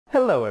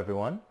Hello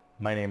everyone,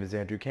 my name is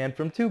Andrew Can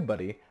from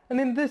TubeBuddy,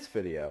 and in this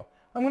video,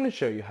 I'm going to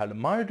show you how to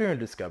monitor and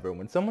discover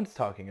when someone's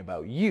talking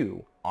about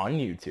you on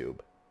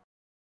YouTube.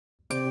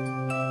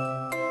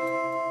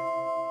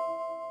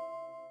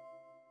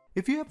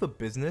 If you have a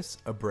business,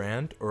 a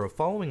brand, or a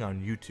following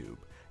on YouTube,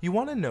 you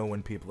want to know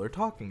when people are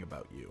talking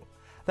about you.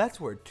 That's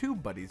where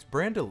TubeBuddy's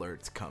Brand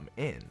Alerts come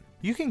in.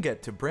 You can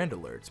get to Brand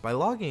Alerts by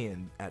logging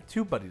in at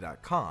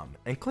TubeBuddy.com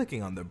and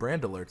clicking on the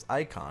Brand Alerts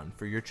icon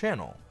for your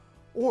channel,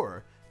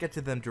 or get to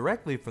them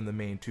directly from the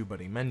main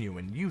TubeBuddy menu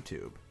in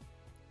YouTube.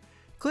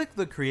 Click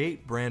the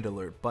Create Brand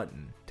Alert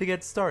button to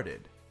get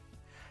started.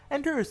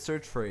 Enter a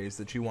search phrase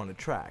that you want to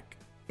track.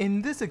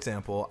 In this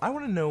example, I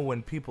want to know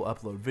when people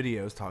upload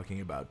videos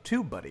talking about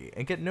TubeBuddy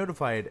and get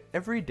notified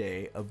every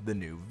day of the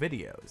new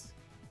videos.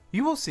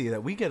 You will see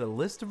that we get a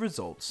list of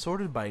results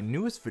sorted by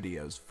newest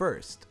videos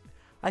first.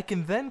 I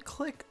can then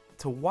click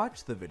to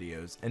watch the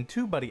videos, and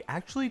TubeBuddy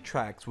actually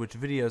tracks which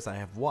videos I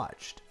have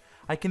watched.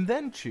 I can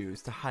then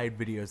choose to hide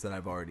videos that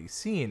I've already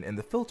seen in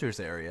the filters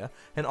area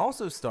and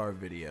also star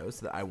videos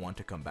that I want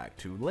to come back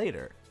to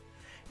later.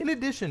 In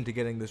addition to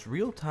getting this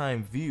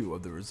real-time view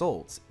of the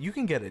results, you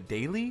can get a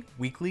daily,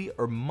 weekly,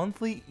 or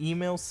monthly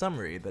email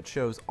summary that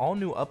shows all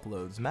new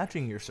uploads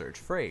matching your search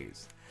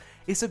phrase.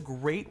 It's a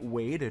great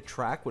way to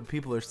track what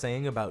people are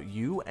saying about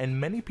you, and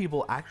many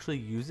people actually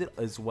use it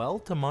as well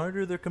to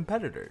monitor their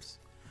competitors.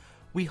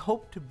 We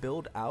hope to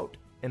build out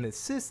an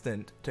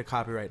assistant to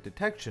copyright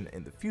detection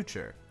in the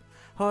future.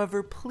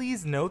 However,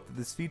 please note that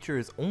this feature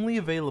is only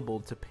available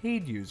to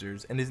paid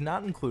users and is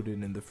not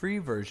included in the free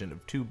version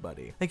of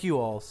TubeBuddy. Thank you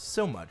all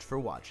so much for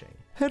watching.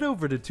 Head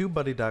over to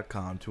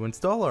TubeBuddy.com to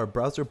install our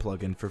browser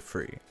plugin for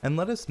free, and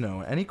let us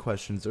know any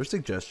questions or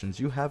suggestions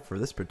you have for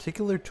this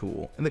particular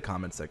tool in the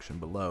comment section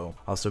below.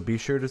 Also, be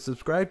sure to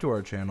subscribe to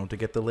our channel to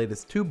get the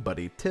latest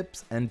TubeBuddy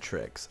tips and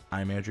tricks.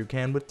 I'm Andrew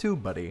Can with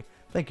TubeBuddy.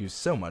 Thank you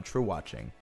so much for watching.